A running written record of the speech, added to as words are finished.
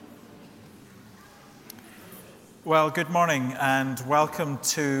Well, good morning and welcome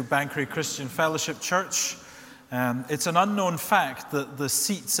to Banchory Christian Fellowship Church. It's an unknown fact that the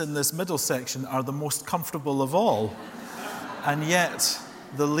seats in this middle section are the most comfortable of all, and yet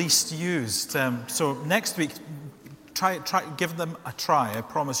the least used. So next week, try give them a try. I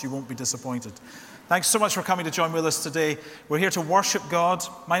promise you won't be disappointed. Thanks so much for coming to join with us today. We're here to worship God.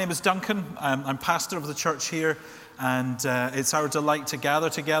 My name is Duncan. I'm pastor of the church here. And it's our delight to gather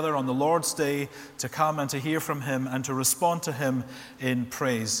together on the Lord's Day to come and to hear from Him and to respond to Him in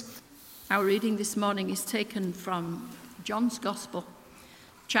praise. Our reading this morning is taken from John's Gospel,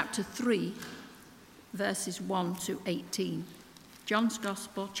 chapter 3, verses 1 to 18. John's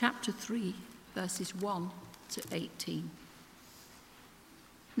Gospel, chapter 3, verses 1 to 18.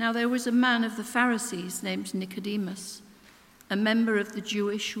 Now there was a man of the Pharisees named Nicodemus, a member of the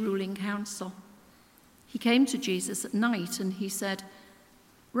Jewish ruling council. He came to Jesus at night and he said,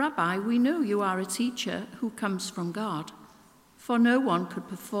 "Rabbi, we know you are a teacher who comes from God, for no one could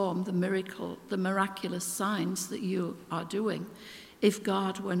perform the miraculous signs that you are doing if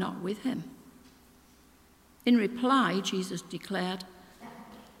God were not with him." In reply, Jesus declared,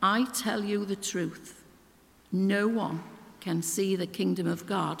 "I tell you the truth. No one can see the kingdom of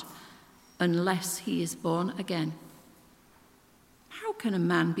God unless he is born again." "How can a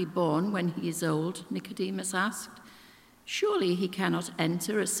man be born when he is old?" Nicodemus asked. "Surely he cannot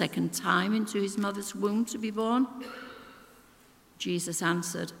enter a second time into his mother's womb to be born?" Jesus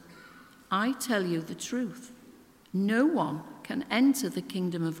answered, "I tell you the truth. No one can enter the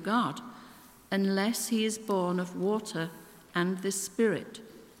kingdom of God unless he is born of water and the Spirit.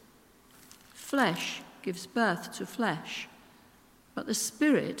 Flesh gives birth to flesh, but the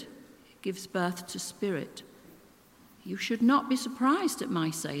Spirit gives birth to spirit. You should not be surprised at my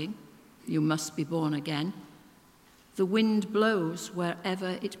saying, 'You must be born again.' The wind blows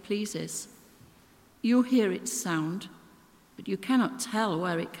wherever it pleases. You hear its sound, but you cannot tell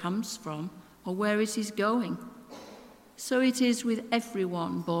where it comes from or where it is going. So it is with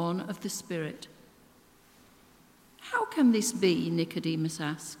everyone born of the Spirit." "How can this be?" Nicodemus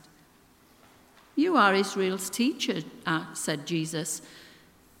asked. "You are Israel's teacher," said Jesus,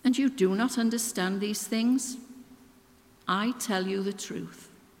 "and you do not understand these things? I tell you the truth.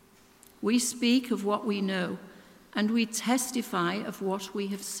 We speak of what we know, and we testify of what we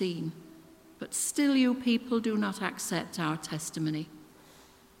have seen, but still you people do not accept our testimony.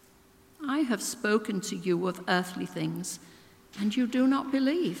 I have spoken to you of earthly things, and you do not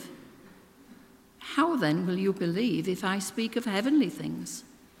believe. How then will you believe if I speak of heavenly things?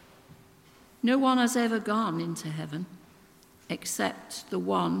 No one has ever gone into heaven, except the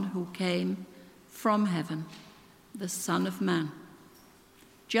one who came from heaven, the Son of Man.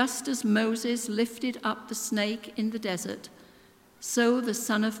 Just as Moses lifted up the snake in the desert, so the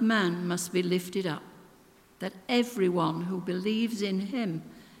Son of Man must be lifted up, that everyone who believes in him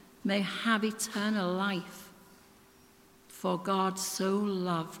may have eternal life. For God so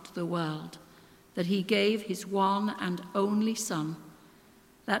loved the world that he gave his one and only Son,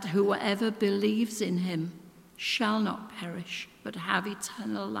 that whoever believes in him shall not perish, but have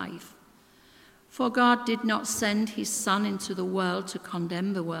eternal life. For God did not send his Son into the world to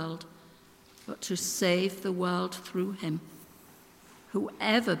condemn the world, but to save the world through him.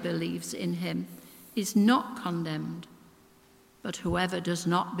 Whoever believes in him is not condemned, but whoever does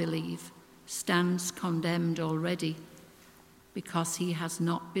not believe stands condemned already, because he has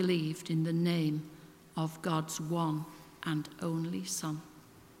not believed in the name of God's one and only Son."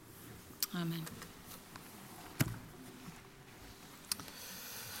 Amen.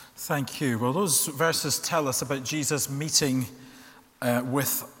 Thank you. Well, those verses tell us about Jesus meeting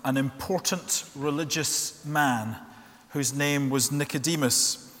with an important religious man whose name was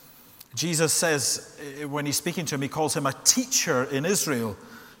Nicodemus. Jesus says, when he's speaking to him, he calls him a teacher in Israel.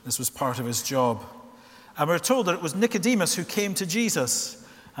 This was part of his job. And we're told that it was Nicodemus who came to Jesus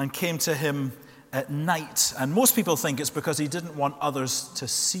and came to him at night. And most people think it's because he didn't want others to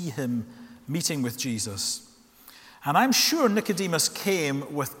see him meeting with Jesus. And I'm sure Nicodemus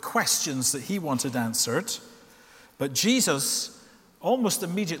came with questions that he wanted answered, but Jesus almost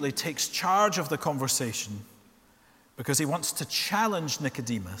immediately takes charge of the conversation because he wants to challenge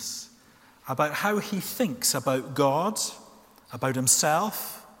Nicodemus about how he thinks about God, about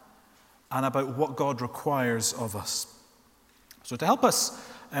himself, and about what God requires of us. So to help us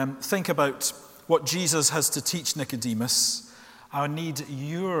think about what Jesus has to teach Nicodemus, I need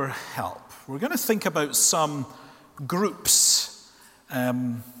your help. We're going to think about some groups.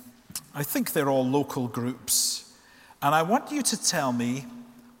 I think they're all local groups. And I want you to tell me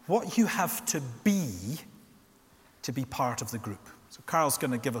what you have to be part of the group. So Carl's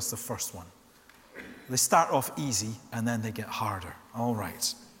going to give us the first one. They start off easy and then they get harder. All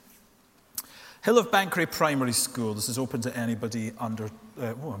right. Hill of Banchory Primary School. This is open to anybody under...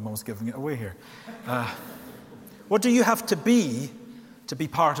 I'm almost giving it away here. What do you have to be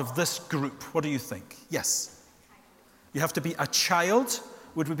part of this group? What do you think? Yes. You have to be a child.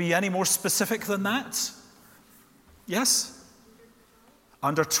 Would we be any more specific than that? Yes?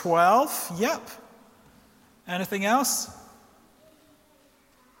 Under 12? Yep. Anything else?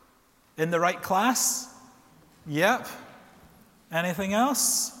 In the right class? Yep. Anything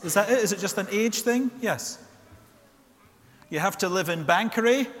else? Is that it? Is it just an age thing? Yes. You have to live in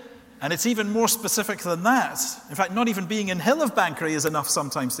Banchory, and it's even more specific than that. In fact, not even being in Hill of Banchory is enough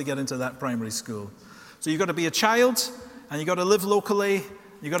sometimes to get into that primary school. So you've got to be a child, and you've got to live locally,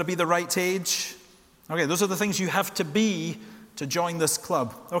 you've got to be the right age. Okay, those are the things you have to be to join this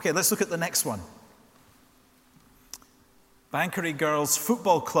club. Okay, let's look at the next one. Banchory Girls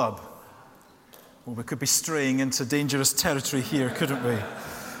Football Club. Well, we could be straying into dangerous territory here, couldn't we?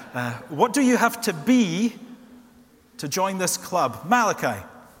 What do you have to be to join this club? Malachi.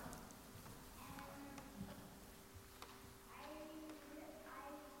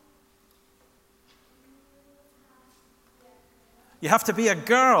 You have to be a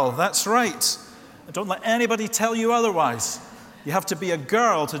girl, that's right. Don't let anybody tell you otherwise. You have to be a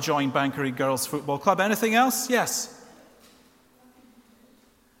girl to join Banchory Girls Football Club. Anything else? Yes.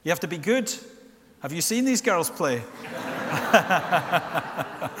 You have to be good. Have you seen these girls play?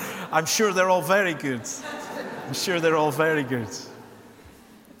 I'm sure they're all very good. I'm sure they're all very good.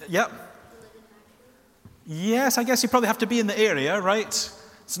 Yep. Yes, I guess you probably have to be in the area, right?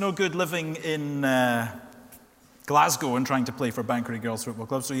 It's no good living in Glasgow and trying to play for Banchory Girls Football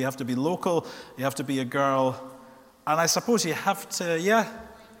Club, so you have to be local, you have to be a girl, and I suppose you have to, you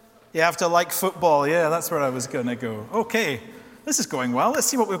have to like football. Yeah, that's where I was going to go. Okay, this is going well. Let's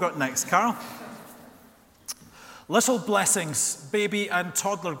see what we've got next, Carl. Little Blessings baby and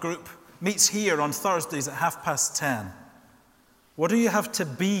toddler group meets here on Thursdays at 10:30. What do you have to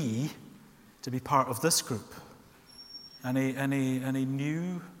be part of this group? Any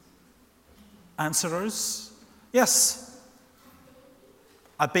new answerers? Yes.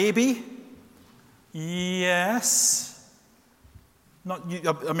 A baby? Yes.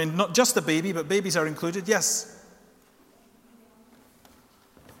 Not just a baby, but babies are included. Yes.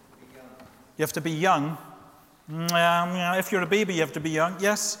 You have to be young. If you're a baby, you have to be young.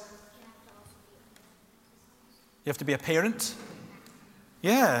 Yes? You have to be a parent.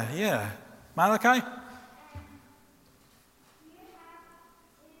 Yeah. Malachi?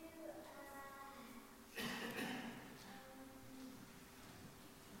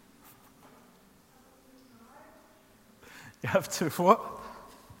 You have to what?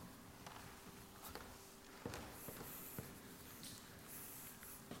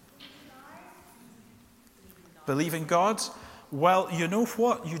 Believe in God? Well, you know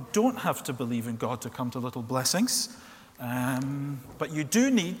what? You don't have to believe in God to come to Little Blessings. But you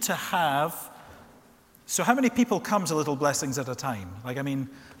do need to have... So how many people come to Little Blessings at a time?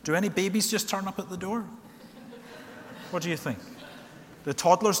 Do any babies just turn up at the door? What do you think? The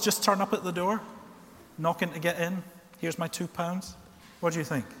toddlers just turn up at the door? Knocking to get in? Here's my £2. What do you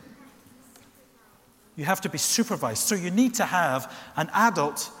think? You have to be supervised. So you need to have an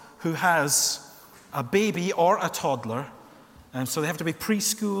adult who has a baby or a toddler. And so they have to be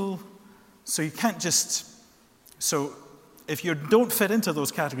preschool. So you can't just... So if you don't fit into those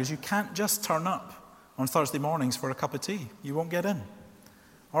categories, you can't just turn up on Thursday mornings for a cup of tea. You won't get in.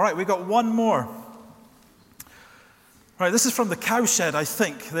 All right, we've got one more. All right, this is from the Cowshed, I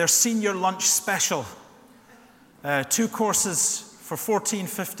think. Their senior lunch special. 2 courses for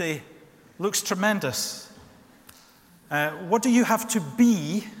 $14.50. Looks tremendous. What do you have to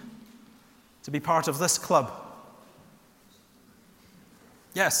be part of this club?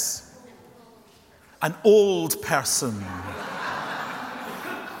 Yes. An old person.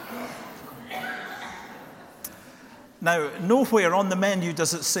 Now, nowhere on the menu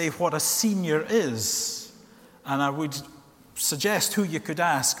does it say what a senior is. And I would suggest who you could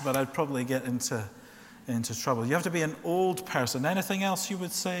ask, but I'd probably get into trouble. You have to be an old person. Anything else you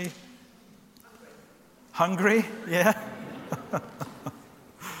would say? Hungry? Yeah.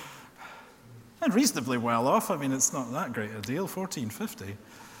 And reasonably well off. It's not that great a deal. $14.50.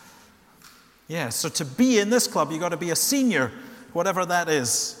 Yeah, so to be in this club, you've got to be a senior, whatever that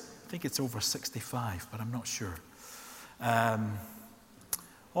is. I think it's over 65, but I'm not sure.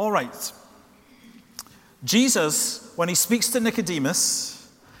 All right. Jesus, when he speaks to Nicodemus,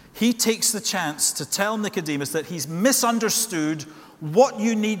 he takes the chance to tell Nicodemus that he's misunderstood what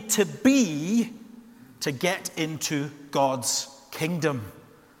you need to be to get into God's kingdom.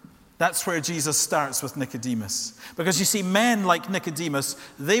 That's where Jesus starts with Nicodemus. Because you see, men like Nicodemus,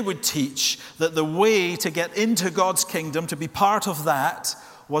 they would teach that the way to get into God's kingdom, to be part of that,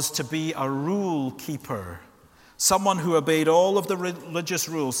 was to be a rule keeper. Someone who obeyed all of the religious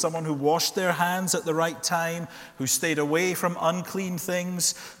rules, someone who washed their hands at the right time, who stayed away from unclean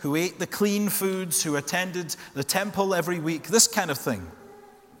things, who ate the clean foods, who attended the temple every week, this kind of thing.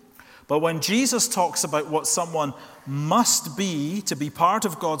 But when Jesus talks about what someone must be to be part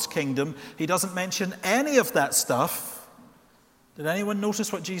of God's kingdom, he doesn't mention any of that stuff. Did anyone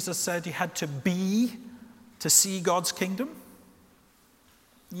notice what Jesus said you had to be to see God's kingdom?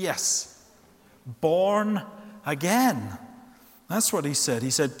 Yes. Born again. That's what he said.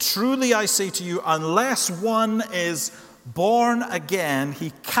 He said, "Truly I say to you, unless one is born again,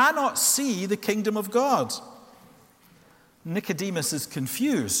 he cannot see the kingdom of God." Nicodemus is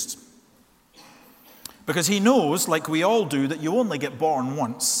confused because he knows, like we all do, that you only get born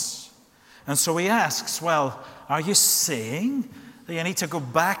once. And so he asks, well, are you saying that you need to go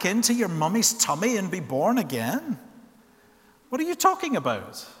back into your mummy's tummy and be born again? What are you talking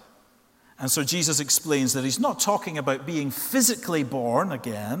about? And so Jesus explains that he's not talking about being physically born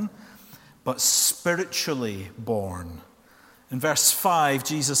again, but spiritually born. In verse 5,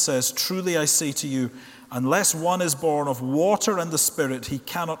 Jesus says, "Truly I say to you, unless one is born of water and the Spirit, he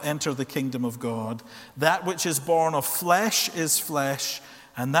cannot enter the kingdom of God. That which is born of flesh is flesh,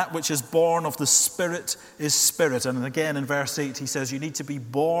 and that which is born of the Spirit is spirit." And again in verse 8, he says, you need to be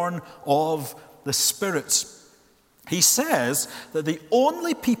born of the Spirit. He says that the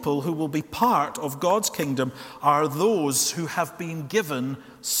only people who will be part of God's kingdom are those who have been given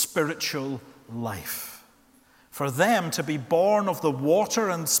spiritual life. For them to be born of the water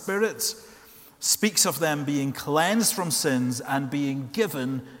and Spirit speaks of them being cleansed from sins and being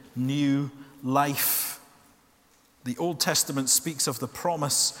given new life. The Old Testament speaks of the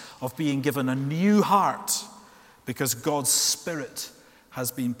promise of being given a new heart because God's Spirit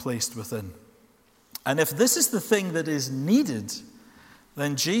has been placed within. And if this is the thing that is needed,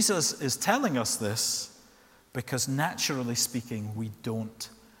 then Jesus is telling us this because naturally speaking, we don't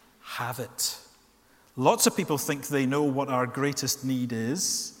have it. Lots of people think they know what our greatest need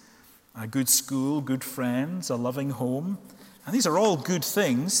is. A good school, good friends, a loving home. And these are all good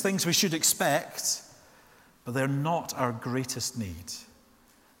things we should expect, but they're not our greatest need.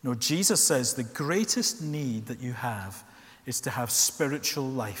 No, Jesus says the greatest need that you have is to have spiritual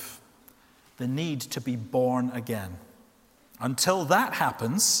life, the need to be born again. Until that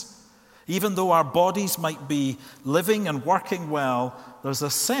happens, even though our bodies might be living and working well, there's a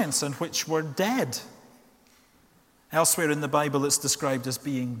sense in which we're dead. Elsewhere in the Bible, it's described as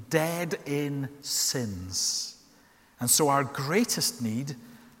being dead in sins. And so our greatest need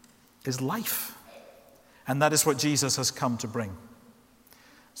is life. And that is what Jesus has come to bring,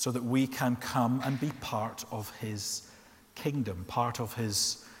 so that we can come and be part of his kingdom, part of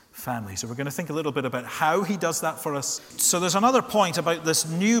his family. So we're going to think a little bit about how he does that for us. So there's another point about this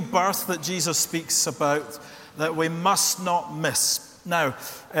new birth that Jesus speaks about that we must not miss. Now,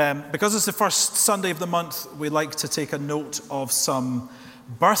 because it's the first Sunday of the month, we like to take a note of some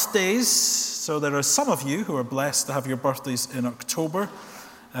birthdays. So there are some of you who are blessed to have your birthdays in October.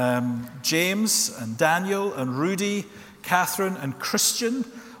 James and Daniel and Rudy, Catherine and Christian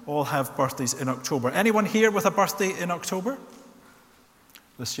all have birthdays in October. Anyone here with a birthday in October?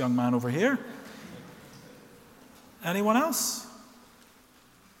 This young man over here. Anyone else?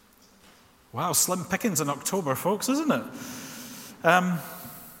 Wow, slim pickings in October, folks, isn't it?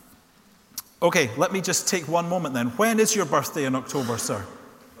 Okay, let me just take one moment then. When is your birthday in October, sir?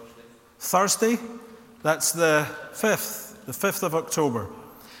 Thursday? That's the 5th of October.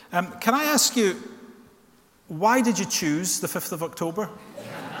 Can I ask you, why did you choose the 5th of October?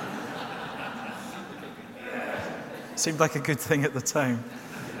 Seemed like a good thing at the time.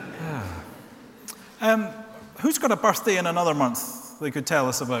 Yeah. Who's got a birthday in another month they could tell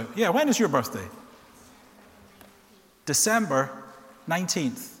us about? Yeah, when is your birthday? December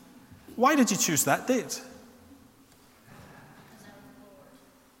 19th. Why did you choose that date?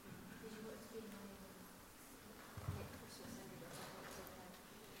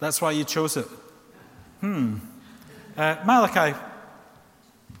 That's why you chose it. Malachi,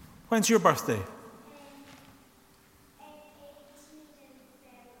 when's your birthday?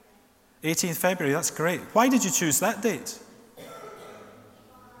 18th February, that's great. Why did you choose that date?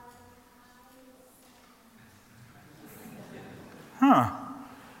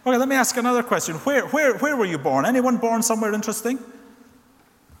 Okay, let me ask another question. Where were you born? Anyone born somewhere interesting?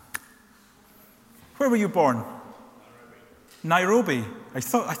 Where were you born? Nairobi. I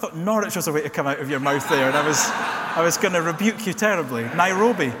thought Norwich was a way to come out of your mouth there, and I was going to rebuke you terribly.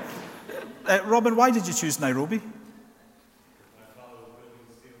 Nairobi. Robin, why did you choose Nairobi?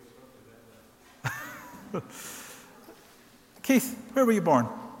 Keith, where were you born?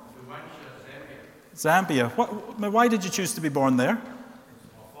 Zambia. Why did you choose to be born there?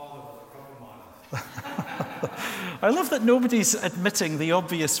 I love that nobody's admitting the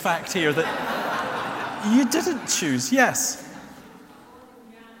obvious fact here that you didn't choose. Yes.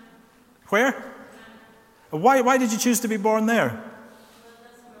 Where? Why did you choose to be born there?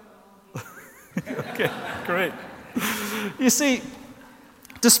 Okay, great. You see,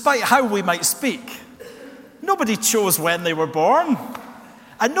 despite how we might speak, nobody chose when they were born.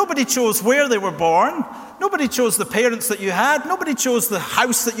 And nobody chose where they were born. Nobody chose the parents that you had. Nobody chose the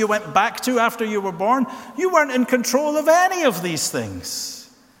house that you went back to after you were born. You weren't in control of any of these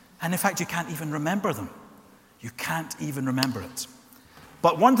things. And in fact, you can't even remember them. You can't even remember it.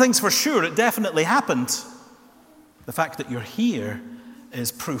 But one thing's for sure, it definitely happened. The fact that you're here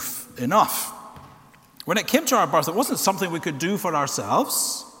is proof enough. When it came to our birth, it wasn't something we could do for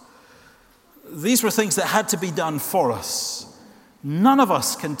ourselves. These were things that had to be done for us. None of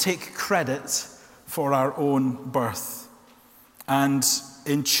us can take credit for our own birth. And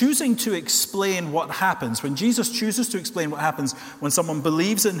in choosing to explain what happens, when Jesus chooses to explain what happens when someone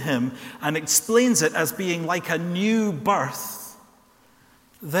believes in him and explains it as being like a new birth,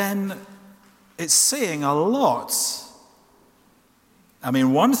 then it's saying a lot. I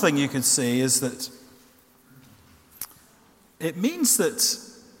mean, one thing you could say is that it means that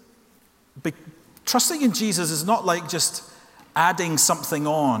trusting in Jesus is not like just adding something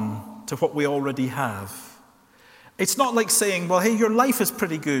on to what we already have. It's not like saying, well, hey, your life is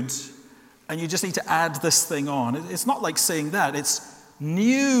pretty good and you just need to add this thing on. It's not like saying that. It's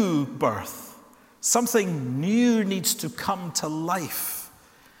new birth. Something new needs to come to life.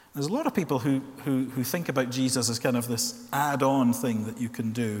 There's a lot of people who think about Jesus as kind of this add-on thing that you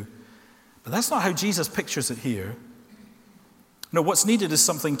can do. But that's not how Jesus pictures it here. No, what's needed is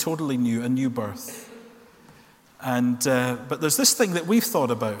something totally new, a new birth. But there's this thing that we've thought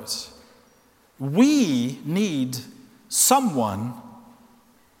about. We need someone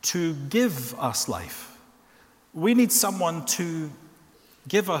to give us life. We need someone to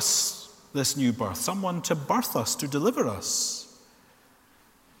give us this new birth, someone to birth us, to deliver us.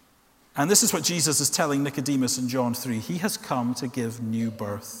 And this is what Jesus is telling Nicodemus in John 3. He has come to give new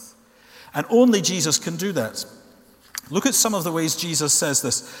birth. And only Jesus can do that. Look at some of the ways Jesus says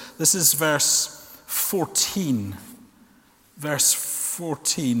this. This is verse 14. Verse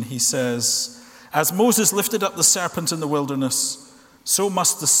 14, he says, "As Moses lifted up the serpent in the wilderness, so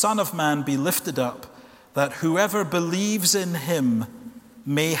must the Son of Man be lifted up, that whoever believes in him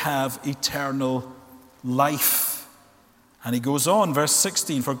may have eternal life." And he goes on, verse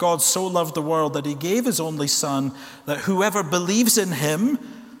 16, "For God so loved the world that he gave his only Son, that whoever believes in him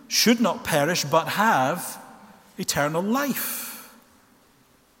should not perish but have eternal life."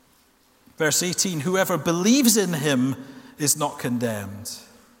 Verse 18, "Whoever believes in him is not condemned.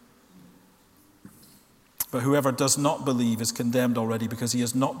 But whoever does not believe is condemned already, because he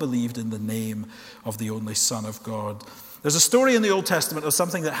has not believed in the name of the only Son of God." There's a story in the Old Testament of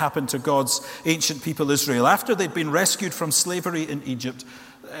something that happened to God's ancient people Israel. After they'd been rescued from slavery in Egypt,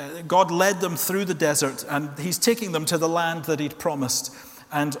 God led them through the desert, and he's taking them to the land that he'd promised.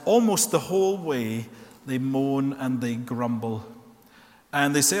 And almost the whole way, they moan and they grumble.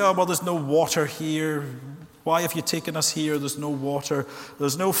 And they say, "Oh, well, there's no water here. Why have you taken us here? There's no water.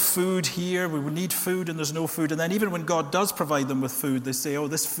 There's no food here. We need food and there's no food." And then even when God does provide them with food, they say, "Oh,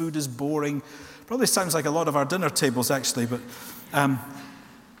 this food is boring." Probably sounds like a lot of our dinner tables, actually. But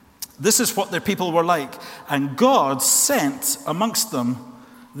this is what their people were like. And God sent amongst them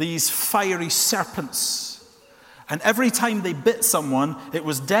these fiery serpents. And every time they bit someone, it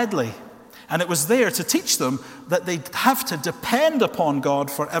was deadly. And it was there to teach them that they have to depend upon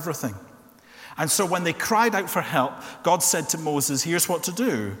God for everything. And so when they cried out for help, God said to Moses, "Here's what to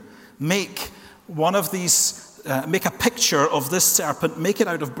do. Make a picture of this serpent, make it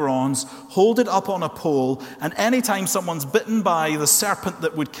out of bronze, hold it up on a pole, and anytime someone's bitten by the serpent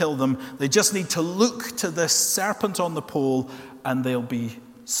that would kill them, they just need to look to this serpent on the pole and they'll be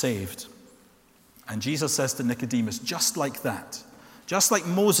saved." And Jesus says to Nicodemus, just like that, just like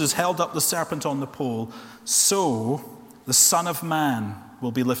Moses held up the serpent on the pole, so the Son of Man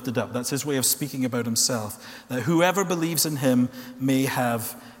will be lifted up. That's his way of speaking about himself, that whoever believes in him may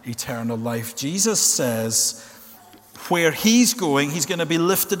have eternal life. Jesus says where he's going to be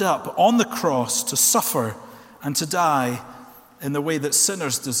lifted up on the cross to suffer and to die in the way that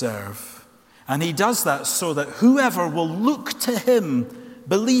sinners deserve. And he does that so that whoever will look to him,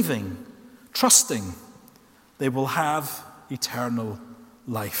 believing, trusting, they will have eternal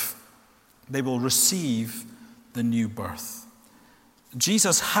life. They will receive the new birth.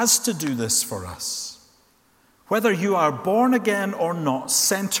 Jesus has to do this for us. Whether you are born again or not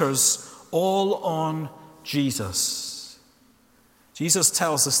centers all on Jesus. Jesus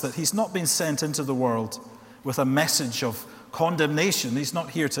tells us that he's not been sent into the world with a message of condemnation. He's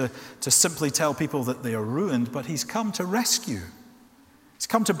not here to simply tell people that they are ruined, but he's come to rescue. He's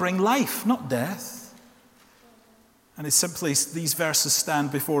come to bring life, not death. And it's simply, these verses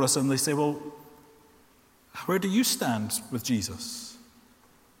stand before us and they say, well, where do you stand with Jesus?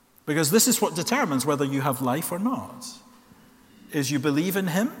 Because this is what determines whether you have life or not. Is you believe in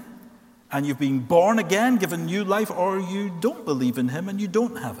him and you've been born again, given new life, or you don't believe in him and you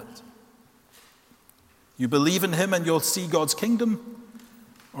don't have it. You believe in him and you'll see God's kingdom,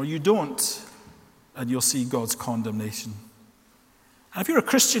 or you don't and you'll see God's condemnation. And if you're a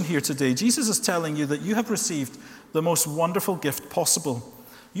Christian here today, Jesus is telling you that you have received the most wonderful gift possible.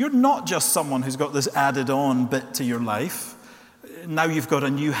 You're not just someone who's got this added on bit to your life. Now you've got a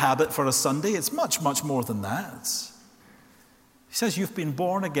new habit for a Sunday. It's much, much more than that. He says you've been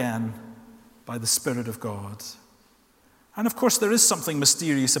born again by the Spirit of God. And of course, there is something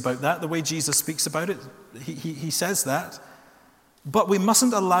mysterious about that, the way Jesus speaks about it. He says that. But we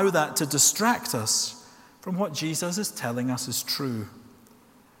mustn't allow that to distract us from what Jesus is telling us is true.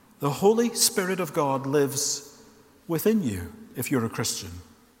 The Holy Spirit of God lives within you if you're a Christian.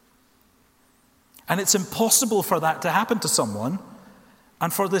 And it's impossible for that to happen to someone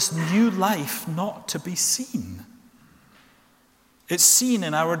and for this new life not to be seen. It's seen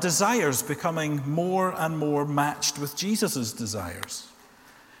in our desires becoming more and more matched with Jesus' desires.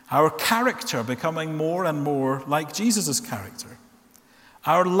 Our character becoming more and more like Jesus' character.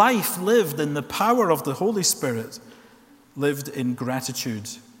 Our life lived in the power of the Holy Spirit, lived in gratitude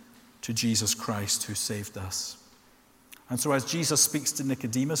to Jesus Christ who saved us. And so as Jesus speaks to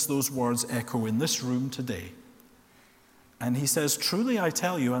Nicodemus, those words echo in this room today. And he says, truly I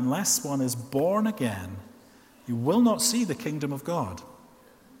tell you, unless one is born again, you will not see the kingdom of God.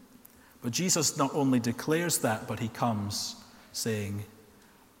 But Jesus not only declares that, but he comes saying,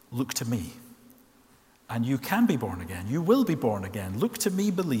 look to me. And you can be born again. You will be born again. Look to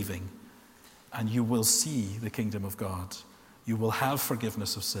me believing, and you will see the kingdom of God. You will have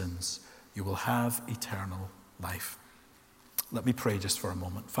forgiveness of sins. You will have eternal life. Let me pray just for a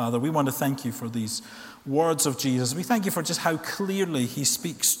moment. Father, we want to thank you for these words of Jesus. We thank you for just how clearly he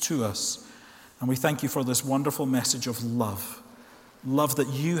speaks to us. And we thank you for this wonderful message of love. Love that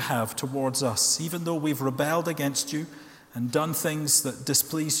you have towards us. Even though we've rebelled against you and done things that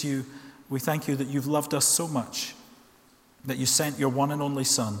displease you, we thank you that you've loved us so much that you sent your one and only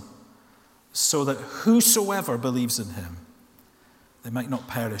Son so that whosoever believes in him, they might not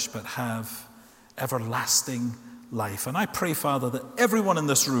perish but have everlasting life. And I pray, Father, that everyone in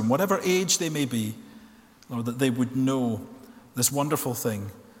this room, whatever age they may be, Lord, that they would know this wonderful thing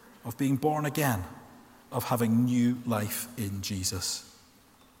of being born again, of having new life in Jesus.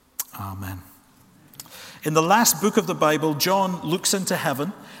 Amen. In the last book of the Bible, John looks into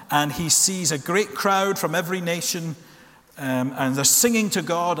heaven and he sees a great crowd from every nation, and they're singing to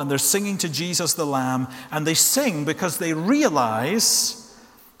God and they're singing to Jesus the Lamb, and they sing because they realize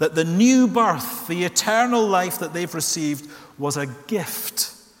that the new birth, the eternal life that they've received, was a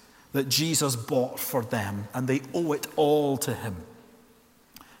gift that Jesus bought for them, and they owe it all to him.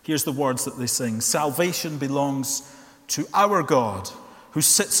 Here's the words that they sing. Salvation belongs to our God, who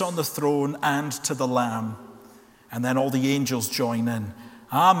sits on the throne, and to the Lamb. And then all the angels join in.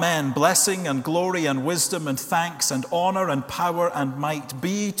 Amen. Blessing and glory and wisdom and thanks and honor and power and might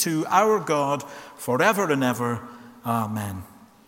be to our God forever and ever. Amen.